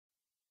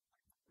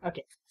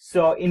Okay,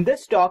 so in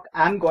this talk,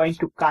 I'm going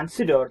to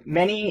consider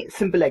many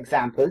simple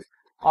examples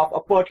of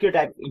a particular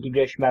type of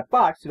integration by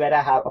parts where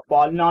I have a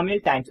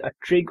polynomial times a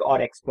trig or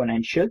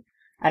exponential.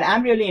 And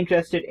I'm really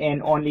interested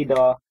in only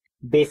the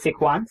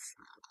basic ones.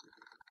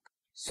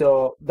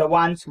 So the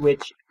ones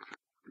which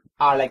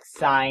are like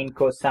sine,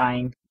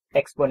 cosine,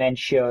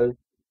 exponential,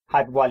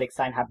 hyperbolic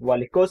sine,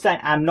 hyperbolic cosine.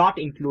 I'm not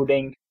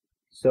including,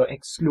 so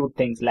exclude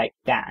things like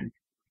tan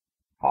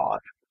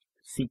or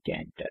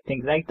secant,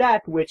 things like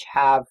that, which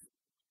have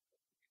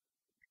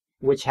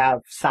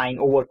sine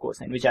over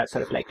cosine, which are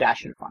sort of like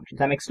rational functions.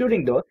 I'm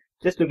excluding those,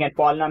 just looking at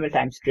polynomial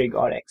times trig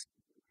or x.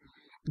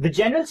 The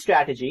general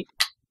strategy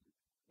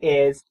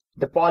is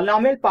the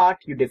polynomial part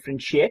you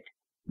differentiate,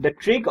 the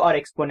trig or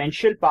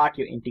exponential part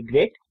you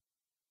integrate.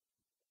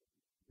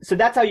 So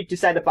that's how you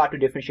decide the part to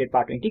differentiate,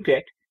 part to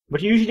integrate.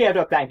 But you usually have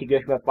to apply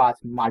integration by parts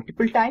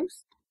multiple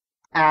times.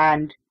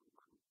 And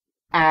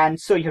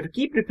so you have to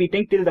keep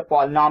repeating till the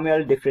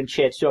polynomial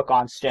differentiates to a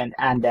constant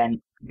and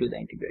then do the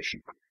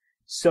integration.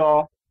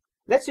 So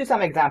let's do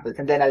some examples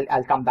and then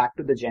I'll come back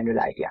to the general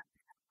idea.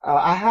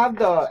 I have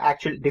the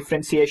actual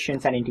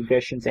differentiations and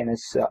integrations in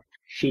this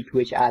sheet,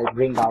 which I'll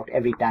bring out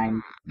every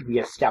time we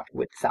are stuck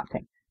with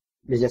something.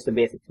 This is just the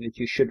basics, which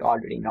you should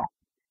already know.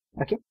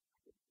 Okay.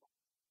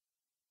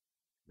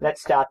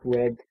 Let's start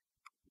with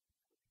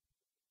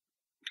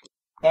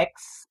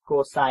x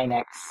cosine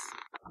x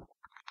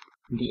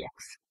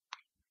dx.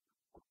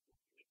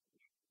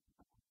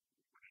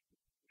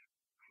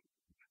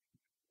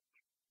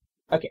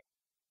 Okay.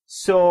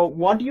 So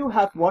what do you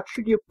have? What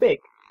should you pick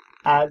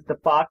as the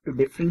part to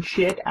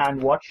differentiate,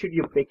 and what should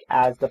you pick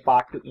as the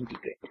part to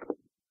integrate?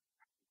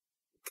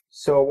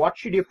 So what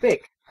should you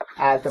pick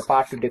as the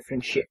part to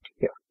differentiate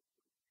here?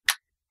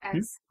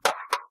 X.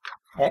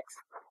 X.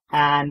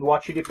 And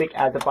what should you pick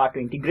as the part to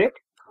integrate?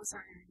 Cosine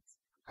x.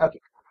 Okay.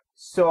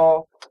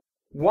 So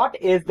what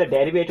is the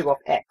derivative of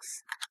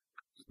x?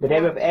 The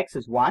derivative of x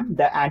is 1.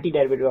 The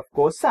antiderivative of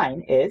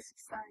cosine is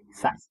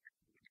sine.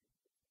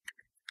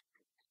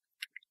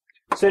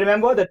 So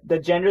remember that the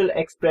general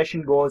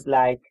expression goes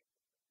like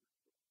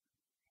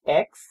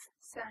x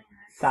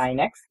sine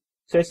x.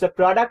 So it's the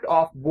product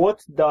of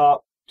both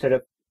the sort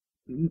of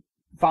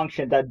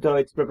function that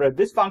it's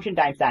this function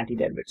times the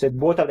antiderivative. So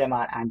both of them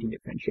are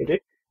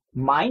anti-differentiated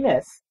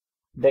minus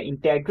the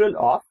integral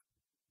of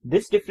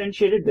this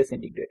differentiated, this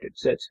integrated.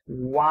 So it's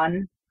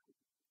 1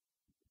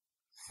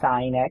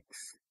 sine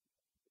x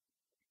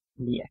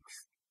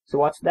dx. So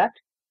what's that?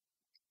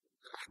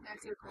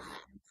 That's your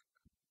cosine.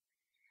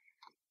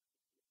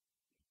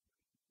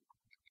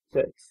 So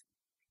it's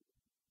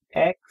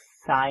x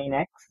sine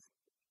x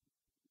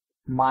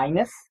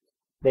minus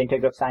the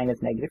integral of sine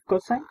is negative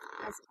cosine.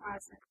 That's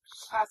cosine.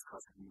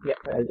 Yeah,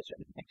 I'll just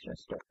write an extra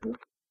step here.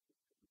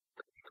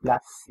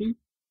 Plus c.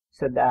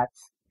 So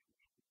that's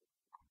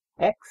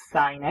x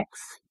sine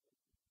x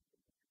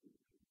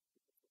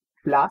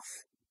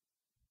plus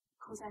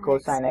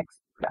cosine x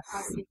plus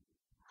c.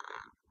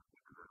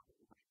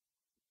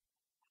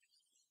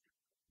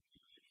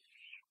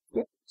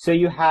 Okay. So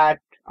you had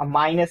a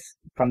minus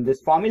from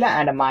this formula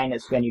and a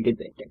minus when you did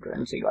the integral,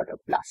 and so you got a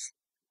plus.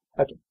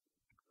 Okay.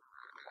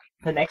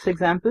 The next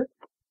example,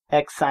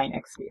 x sine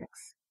x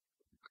dx.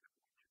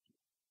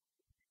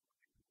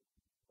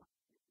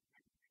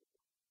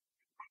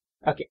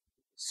 Okay.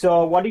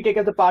 So what do you take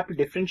as the part to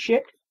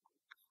differentiate?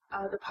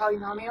 The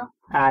polynomial.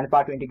 And the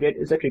part to integrate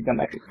is a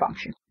trigonometric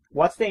function.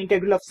 What's the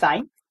integral of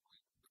sine?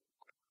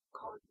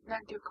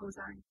 Negative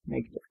cosine.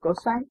 Negative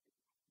cosine.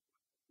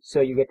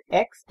 So you get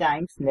x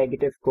times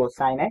negative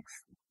cosine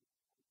x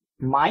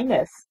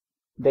minus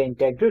the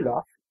integral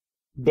of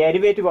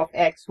derivative of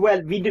x.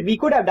 Well, we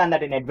could have done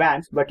that in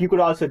advance, but you could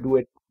also do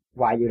it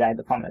while you write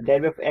the formula.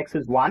 Derivative of x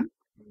is 1.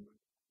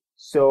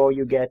 So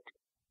you get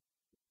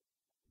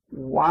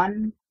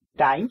 1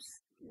 times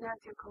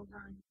negative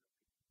cosine.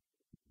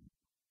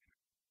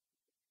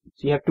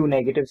 So you have two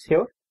negatives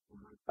here.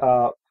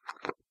 Right,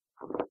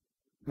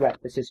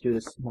 let's just do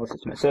this more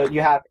systematic. So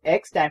you have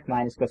x times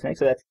minus cosine x.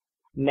 So that's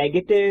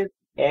negative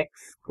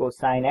x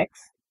cosine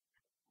x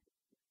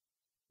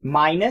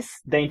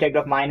minus the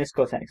integral of minus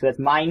cosine x. So that's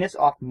minus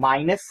of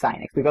minus sine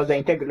x, because the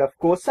integral of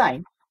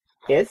cosine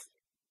is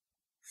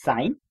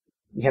sine.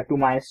 You have two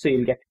minus, so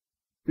you'll get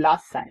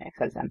plus sine x,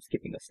 as I'm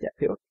skipping a step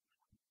here.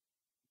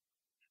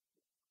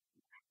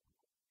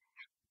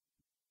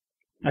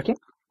 Okay.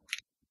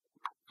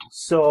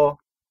 So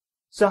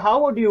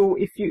how would you,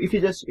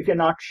 if you're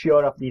not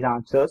sure of these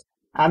answers,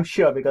 I'm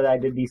sure because I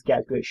did these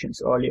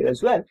calculations earlier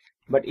as well,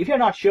 but if you're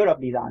not sure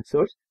of these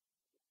answers,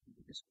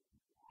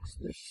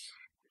 if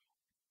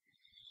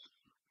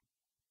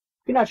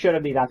you're not sure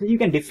of these answers, you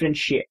can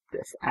differentiate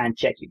this and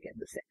check you get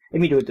the same.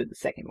 Let me do it with the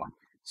second one.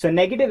 So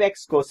negative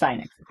x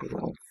cosine x, okay,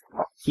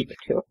 keep it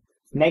here.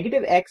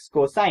 Negative x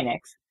cosine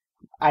x,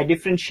 I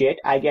differentiate,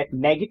 I get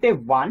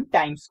negative 1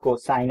 times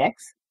cosine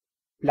x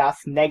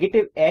plus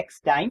negative x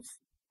times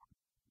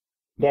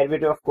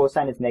derivative of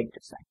cosine is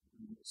negative sine.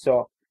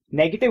 So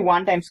negative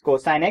 1 times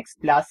cosine x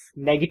plus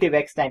negative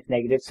x times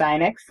negative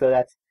sine x. So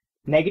that's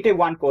negative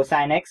 1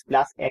 cosine x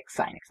plus x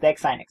sine x. The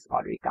x sine x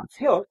already comes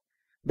here.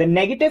 The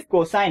negative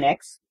cosine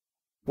x,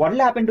 what will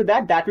happen to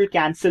that? That will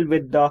cancel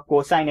with the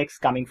cosine x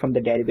coming from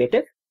the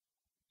derivative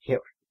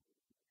here.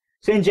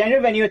 So in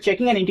general, when you're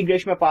checking an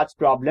integration by parts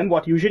problem,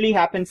 what usually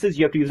happens is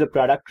you have to use a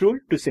product rule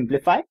to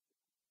simplify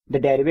the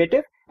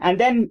derivative, and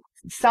then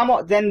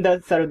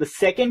the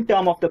second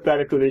term of the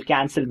product rule will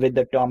cancel with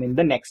the term in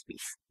the next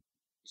piece.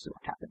 So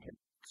what happened here?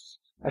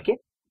 Okay.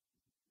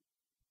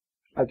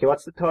 Okay,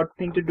 what's the third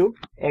thing to do?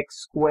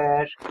 X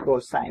square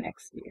cosine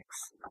x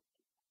dx.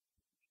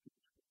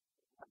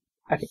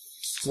 Okay,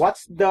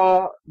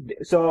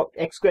 so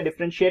x square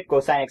differentiate,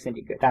 cosine x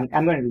integrate.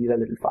 I'm going to do this a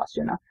little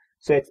faster now.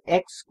 So it's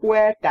x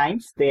square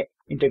times the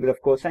integral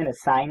of cosine is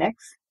sine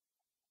x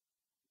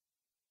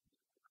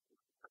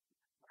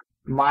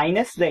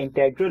minus the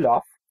integral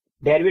of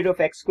derivative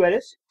of x square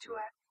is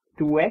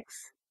 2x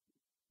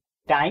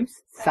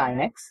times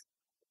sine x.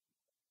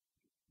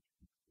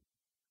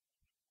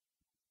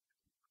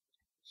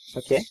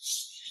 Okay.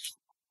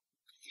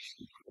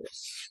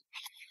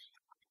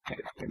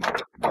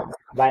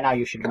 By now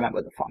you should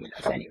remember the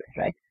formulas anyway,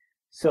 right?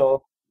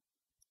 So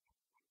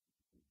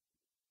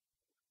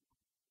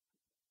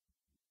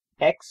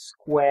x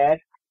square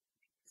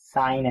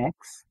sine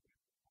x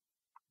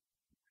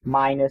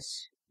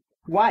minus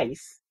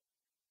twice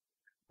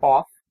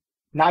of,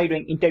 now you're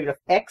doing integral of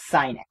x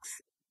sine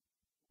x.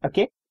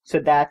 Okay, so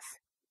that's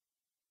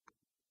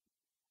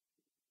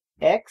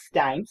x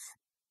times,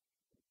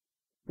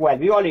 well,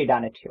 we've already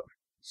done it here.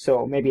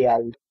 So maybe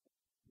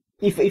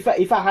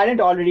if I hadn't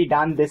already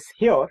done this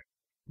here,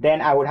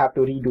 then I would have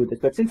to redo this.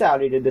 But since I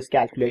already did this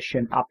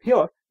calculation up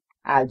here,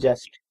 I'll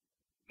just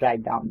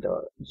write down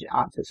the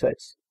answer. So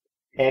it's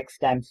x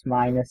times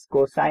minus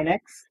cosine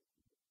x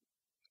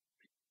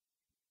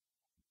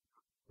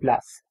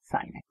plus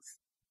sine x.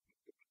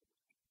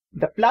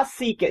 The plus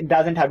c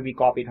doesn't have to be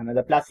copied from here.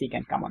 The plus c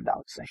can come on the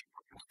outside.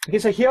 Okay,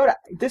 so here,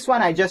 this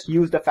one I just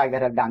used the fact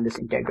that I've done this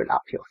integral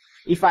up here.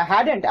 If I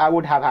hadn't, I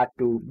would have had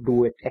to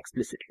do it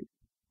explicitly.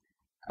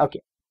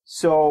 Okay,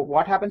 so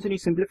what happens when you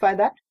simplify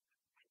that?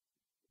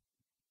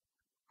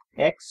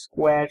 X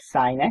squared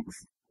sine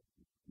x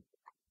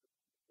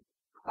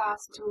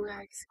plus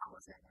 2x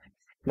cosine x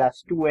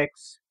plus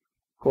 2x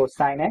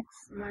cosine x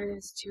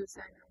minus 2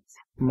 sine x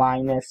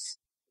minus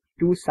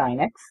 2 sine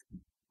x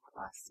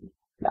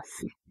plus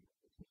c.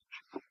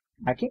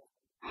 Okay.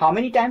 How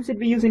many times did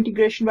we use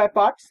integration by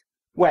parts?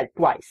 Well,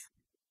 twice.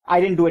 I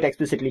didn't do it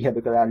explicitly here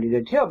because I already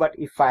did it here, but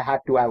if I had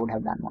to, I would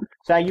have done one.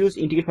 So I used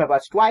integration by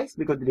parts twice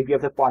because the degree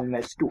of the polynomial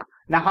is 2.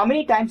 Now, how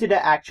many times did I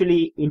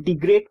actually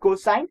integrate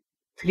cosine?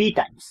 3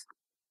 times.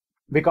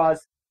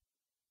 Because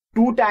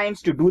 2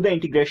 times to do the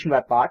integration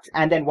by parts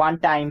and then 1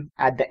 time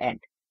at the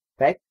end,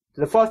 right?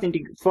 So the first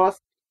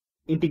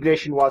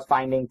integration was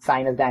finding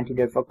sine as the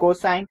antiderivative for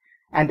cosine,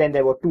 and then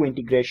there were 2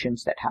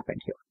 integrations that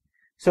happened here.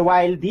 So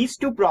while these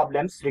 2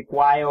 problems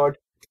required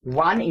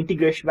 1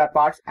 integration by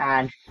parts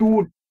and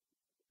 2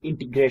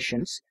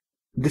 integrations,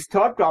 this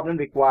third problem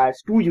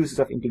requires 2 uses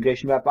of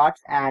integration by parts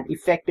and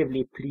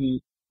effectively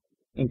 3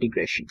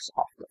 integrations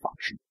of the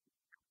function.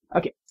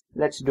 Okay,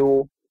 let's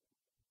do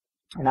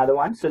another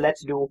one. So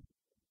let's do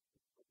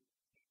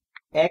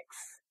x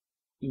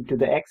e to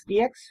the x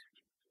dx.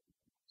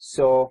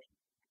 So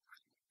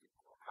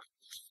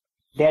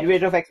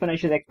derivative of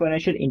exponential is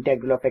exponential,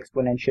 integral of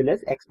exponential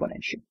is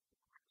exponential.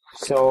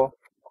 So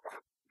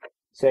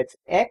it's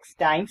x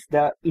times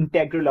the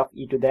integral of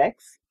e to the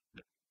x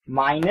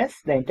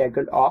minus the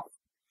integral of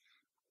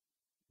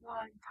 1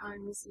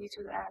 times e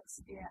to the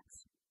x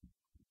dx.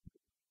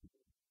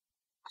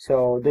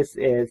 So this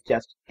is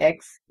just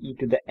x e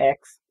to the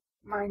x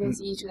minus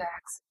e to the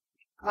x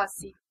plus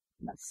c.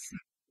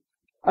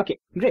 Okay,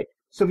 great.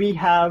 So we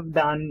have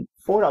done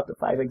 4 out of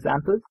 5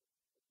 examples.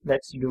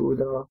 Let's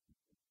do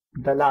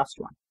the last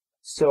one.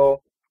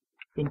 So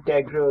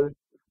integral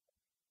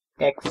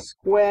x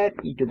squared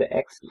e to the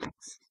x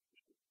dx.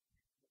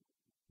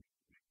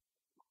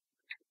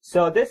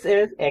 So this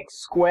is x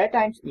squared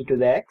times e to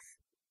the x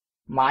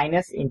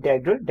minus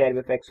integral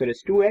derivative of x squared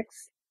is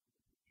 2x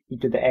e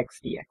to the x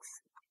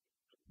dx.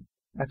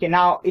 Okay,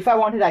 now if I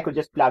wanted, I could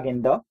just plug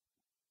in the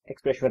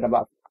expression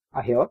above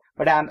here,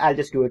 but I'll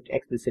just do it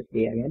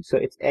explicitly again. So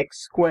it's x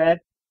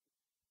squared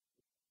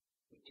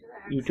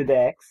e to the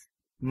x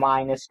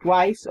minus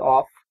twice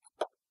of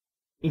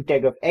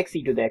integral of x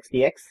e to the x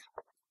dx.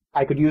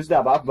 I could use the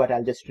above, but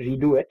I'll just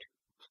redo it.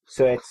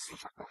 So it's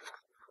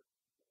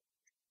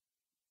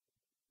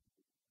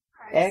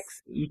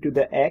x e to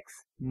the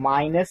x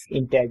minus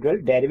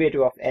integral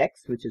derivative of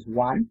x, which is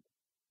 1,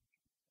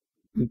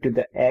 e to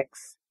the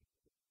x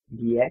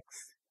dx.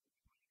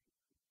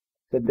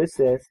 So this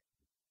is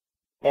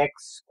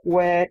x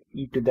squared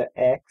e to the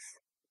x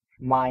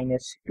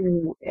minus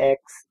 2x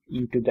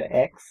e to the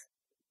x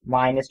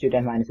minus 2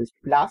 times minus is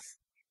plus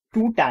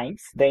 2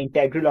 times the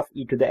integral of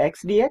e to the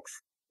x dx,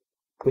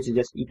 which is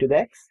just e to the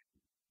x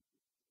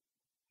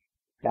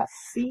plus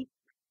c.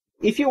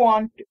 If you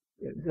want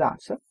the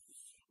answer,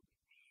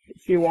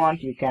 if you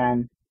want, you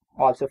can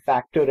also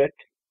factor it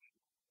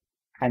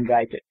and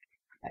write it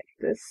like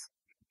this.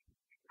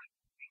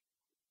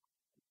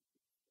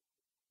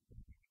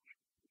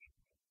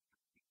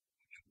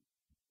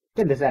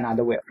 Okay, this is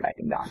another way of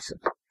writing the answer.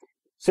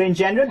 So in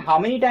general, how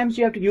many times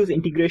do you have to use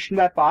integration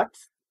by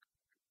parts?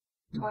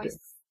 Twice.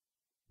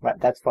 Well,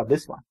 that's for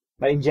this one.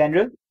 But in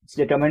general, it's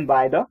determined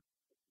by the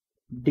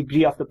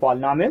degree of the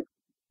polynomial.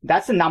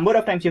 That's the number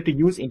of times you have to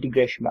use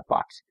integration by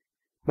parts.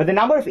 But the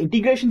number of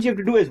integrations you have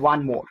to do is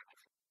one more,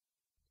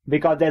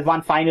 because there's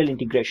one final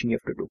integration you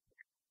have to do.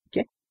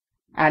 Okay,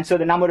 and so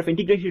the number of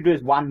integrations you do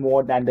is one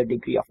more than the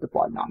degree of the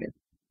polynomial.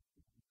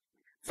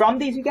 From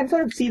these, you can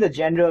sort of see the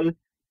general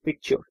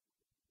picture.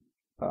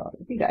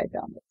 Let me write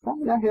down the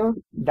formula here.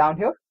 Down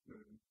here,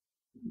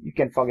 you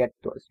can forget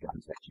those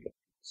ones actually.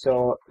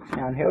 So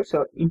down here,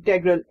 so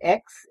integral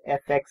x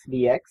fx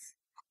dx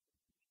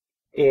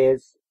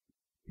is,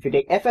 if you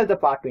take f as the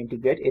part to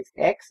integrate, it's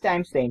x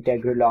times the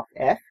integral of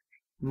f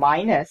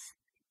minus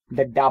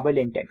the double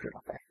integral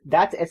of f.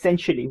 That's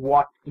essentially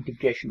what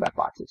integration by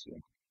parts is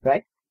doing,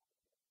 right?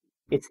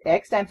 It's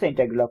x times the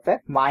integral of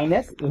f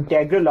minus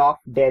integral of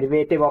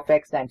derivative of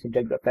x times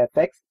integral of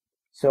fx.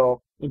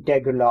 So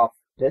integral of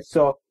this.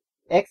 So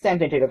x times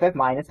the integral of f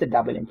minus the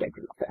double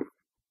integral of f.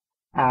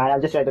 And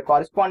I'll just write the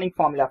corresponding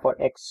formula for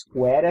x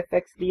square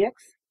fx dx.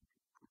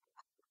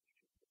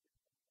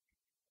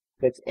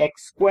 So it's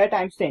x square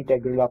times the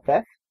integral of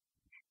f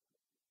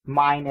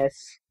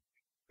minus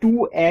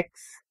 2x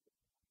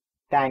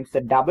times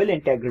the double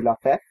integral of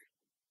f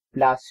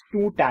plus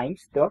 2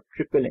 times the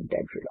triple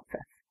integral of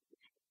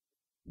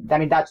f. I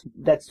mean, that's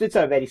it's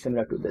very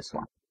similar to this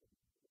one.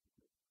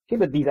 Okay,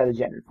 but these are the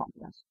general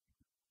formulas.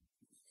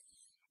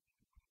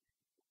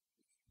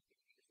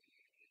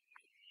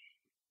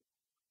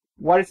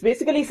 What it's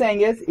basically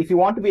saying is, if you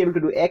want to be able to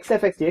do x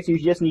fx dx, you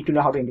just need to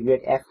know how to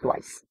integrate f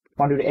twice. If you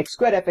want to do x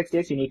square fx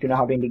dx, you need to know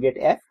how to integrate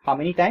f how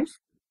many times?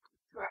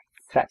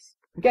 Thrice.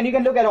 Okay, and you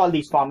can look at all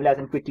these formulas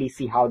and quickly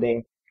see how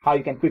you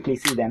can quickly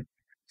see them.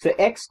 So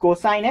x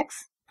cosine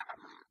x,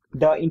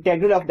 the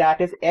integral of that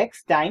is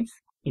x times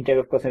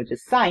integral of cosine, which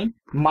is sine,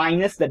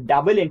 minus the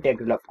double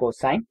integral of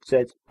cosine. So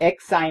it's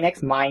x sine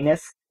x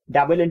minus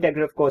double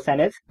integral of cosine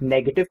is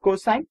negative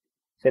cosine.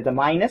 So it's a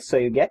minus, so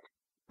you get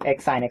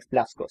x sine x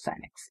plus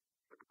cosine x.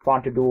 If you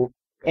want to do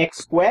x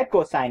square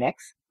cosine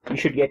x, you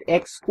should get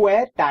x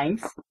square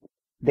times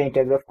the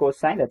integral of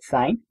cosine, that's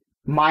sine,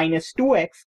 minus 2x